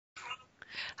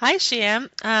Hi, Shiem.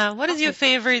 What is your Hi.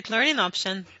 favorite learning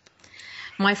option?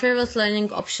 My favorite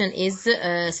learning option is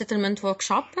settlement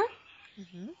workshop.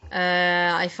 Hmm.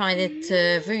 I find it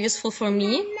very useful for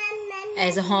me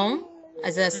as a home,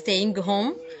 as a staying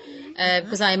home, Hmm.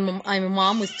 because I'm a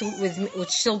mom with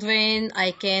children.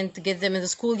 I can't get them in the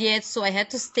school yet, so I had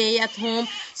to stay at home.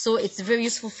 So it's very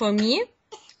useful for me.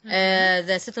 Hmm.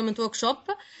 The settlement workshop,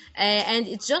 and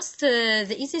it's just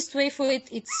the easiest way for it.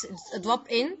 It's a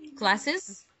drop-in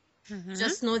classes. Hmm.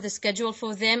 Just know the schedule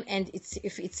for them, and it's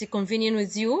if it's convenient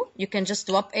with you, you can just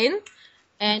drop in,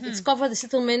 and it's Hmm. cover the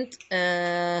settlement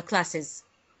classes.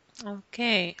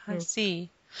 Okay, I Mm. see.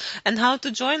 And how to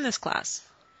join this class?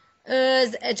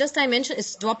 Just I mentioned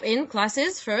it's drop-in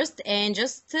classes first, and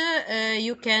just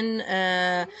you can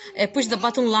push the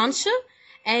button launch,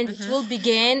 and it Hmm. will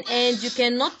begin. And you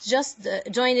cannot just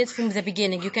join it from the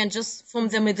beginning. You can just from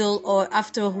the middle or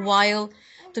after a while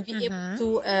to be able Hmm.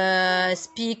 to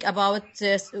speak about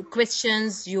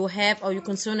questions you have or you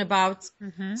concern about,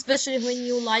 Hmm. especially when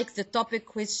you like the topic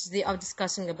which they are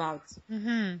discussing about.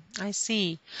 Hmm. I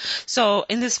see. So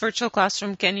in this virtual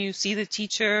classroom, can you see the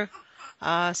teacher,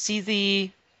 see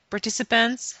the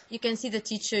participants? You can see the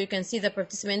teacher, you can see the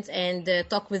participants, and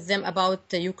talk with them about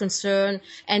your concern,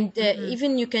 and Hmm.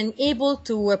 even you can able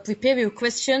to prepare your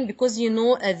question because you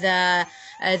know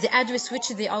the address which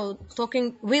they are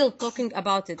talking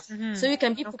about it. So Hmm. you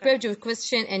can be Okay. prepared your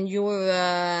question and your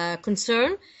concern,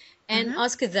 and Hmm.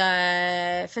 ask the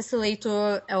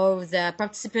facilitator or the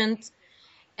participant,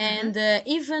 Hmm. and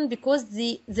even because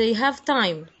they have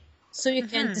time, so you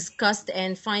can Hmm. discuss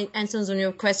and find answers on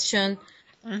your question.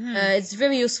 Hmm. It's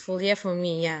very useful, yeah, for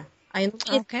me, yeah. I know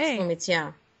many things Okay. from it,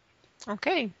 yeah.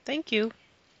 Okay. Thank you.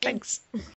 Thank Thanks.